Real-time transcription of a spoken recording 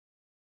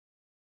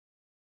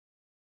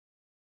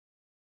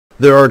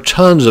There are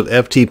tons of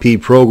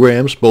FTP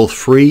programs, both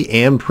free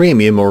and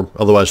premium, or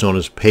otherwise known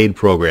as paid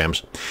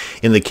programs.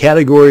 In the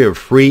category of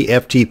free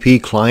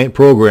FTP client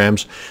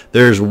programs,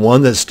 there's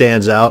one that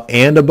stands out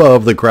and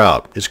above the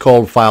crowd. It's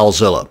called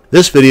Filezilla.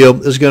 This video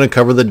is going to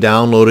cover the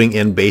downloading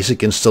and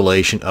basic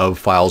installation of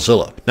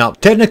Filezilla. Now,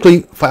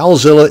 technically,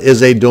 Filezilla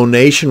is a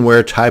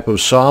donationware type of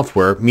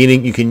software,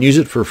 meaning you can use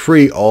it for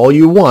free all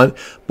you want,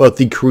 but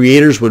the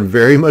creators would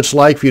very much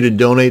like for you to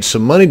donate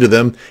some money to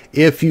them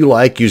if you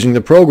like using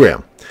the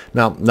program.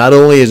 Now, not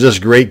only is this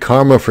great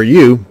karma for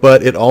you,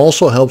 but it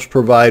also helps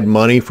provide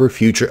money for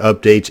future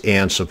updates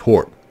and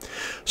support.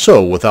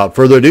 So, without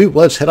further ado,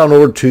 let's head on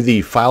over to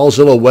the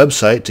Filezilla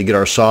website to get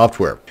our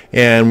software.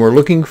 And we're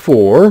looking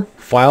for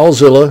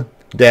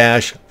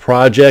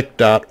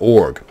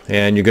filezilla-project.org.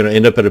 And you're going to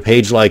end up at a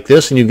page like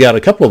this, and you've got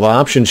a couple of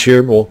options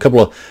here, well, a couple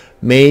of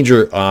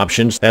major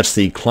options. That's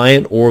the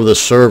client or the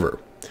server.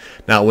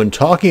 Now, when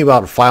talking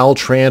about file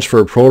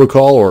transfer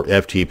protocol, or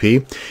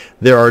FTP,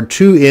 there are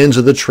two ends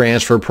of the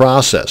transfer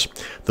process.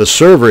 The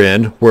server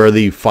end, where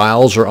the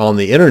files are on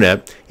the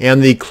internet,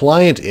 and the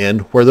client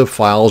end, where the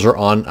files are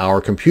on our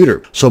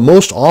computer. So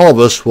most all of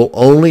us will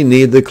only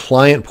need the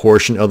client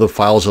portion of the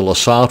Filezilla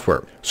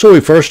software. So we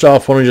first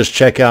off want to just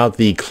check out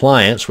the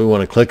client. So we want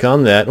to click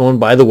on that. Oh, and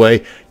by the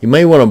way, you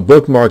may want to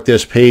bookmark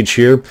this page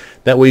here.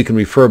 That way you can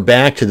refer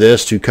back to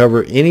this to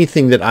cover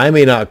anything that I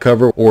may not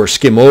cover or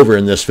skim over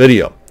in this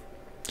video.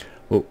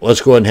 Well,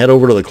 let's go ahead and head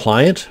over to the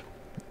client.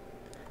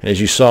 As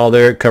you saw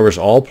there, it covers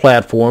all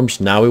platforms.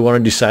 Now we want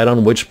to decide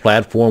on which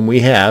platform we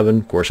have,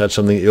 and of course that's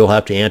something that you'll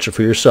have to answer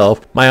for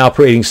yourself. My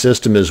operating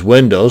system is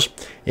Windows,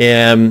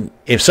 and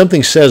if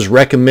something says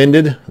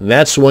recommended,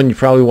 that's the one you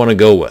probably want to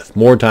go with,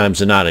 more times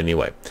than not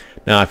anyway.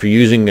 Now if you're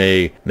using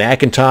a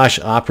Macintosh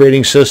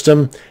operating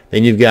system,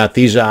 then you've got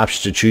these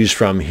options to choose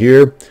from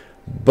here.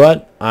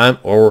 But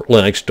or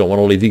Linux, don't want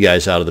to leave you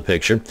guys out of the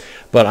picture,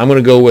 but I'm going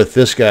to go with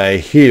this guy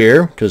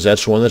here because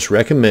that's the one that's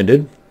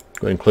recommended.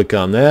 Go ahead and click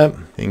on that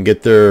and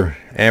get their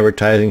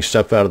advertising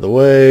stuff out of the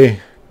way.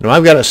 Now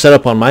I've got it set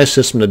up on my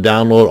system to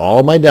download all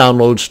of my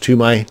downloads to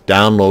my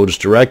downloads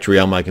directory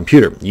on my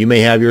computer. You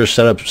may have yours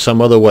set up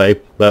some other way,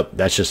 but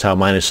that's just how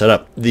mine is set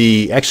up.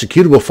 The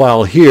executable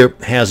file here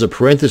has a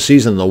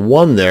parentheses and the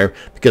 1 there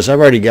because I've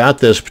already got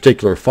this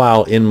particular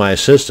file in my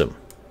system.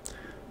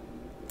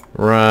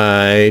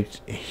 Right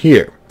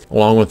here,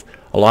 along with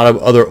a lot of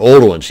other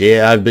old ones.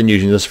 Yeah, I've been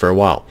using this for a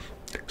while.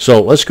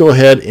 So let's go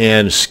ahead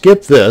and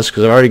skip this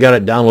because I've already got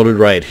it downloaded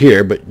right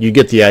here, but you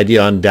get the idea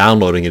on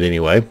downloading it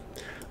anyway. I'm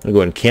going to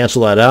go ahead and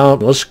cancel that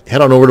out. Let's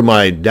head on over to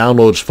my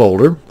downloads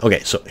folder. Okay,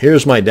 so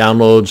here's my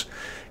downloads.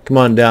 Come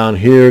on down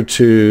here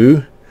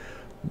to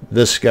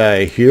this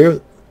guy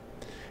here,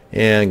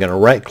 and I'm going to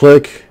right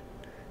click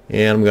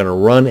and I'm going to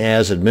run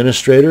as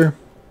administrator.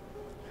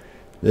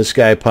 This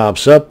guy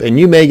pops up, and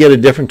you may get a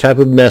different type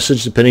of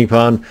message depending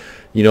upon,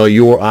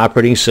 your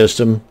operating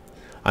system.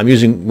 I'm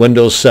using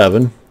Windows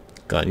 7.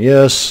 Click on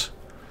yes,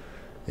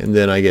 and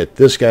then I get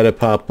this guy to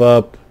pop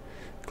up.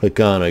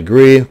 Click on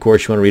agree. Of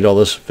course, you want to read all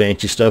this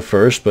fancy stuff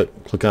first, but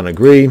click on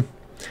agree.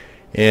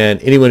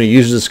 And anyone who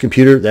uses this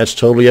computer, that's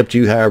totally up to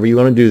you, however you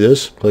want to do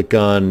this. Click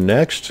on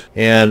next.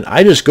 And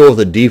I just go with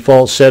the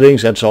default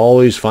settings. That's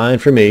always fine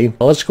for me.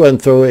 Well, let's go ahead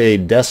and throw a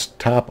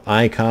desktop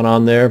icon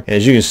on there.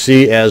 As you can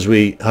see, as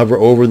we hover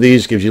over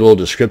these, it gives you a little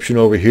description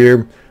over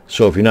here.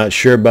 So if you're not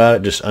sure about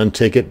it, just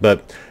untick it.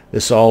 But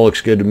this all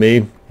looks good to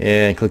me.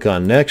 And click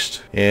on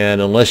next. And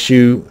unless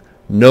you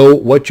know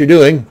what you're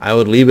doing, I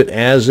would leave it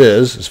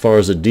as far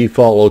as the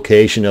default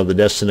location of the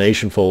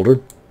destination folder.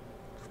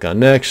 Click on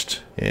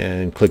next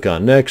and click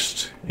on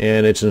next,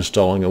 and it's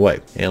installing away.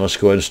 And let's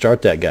go ahead and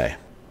start that guy.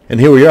 And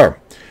here we are.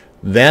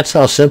 That's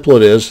how simple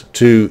it is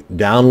to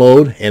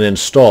download and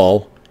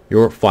install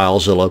your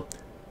Filezilla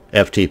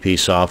FTP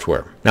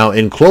software. Now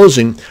in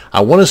closing,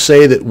 I want to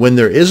say that when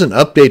there is an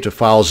update to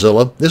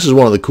Filezilla, this is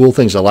one of the cool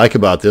things I like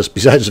about this,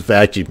 besides the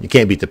fact you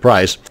can't beat the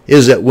price,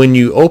 is that when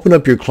you open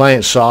up your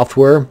client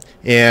software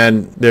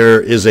and there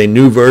is a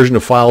new version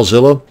of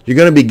Filezilla, you're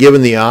going to be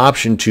given the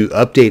option to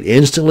update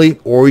instantly,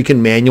 or you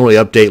can manually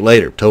update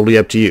later. Totally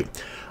up to you.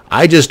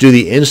 I just do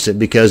the instant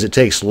because it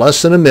takes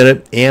less than a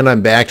minute and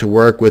I'm back to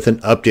work with an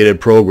updated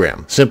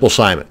program. Simple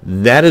Simon.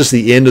 That is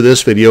the end of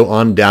this video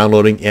on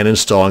downloading and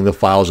installing the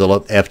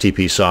Filezilla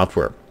FTP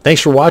software.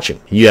 Thanks for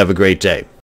watching. You have a great day.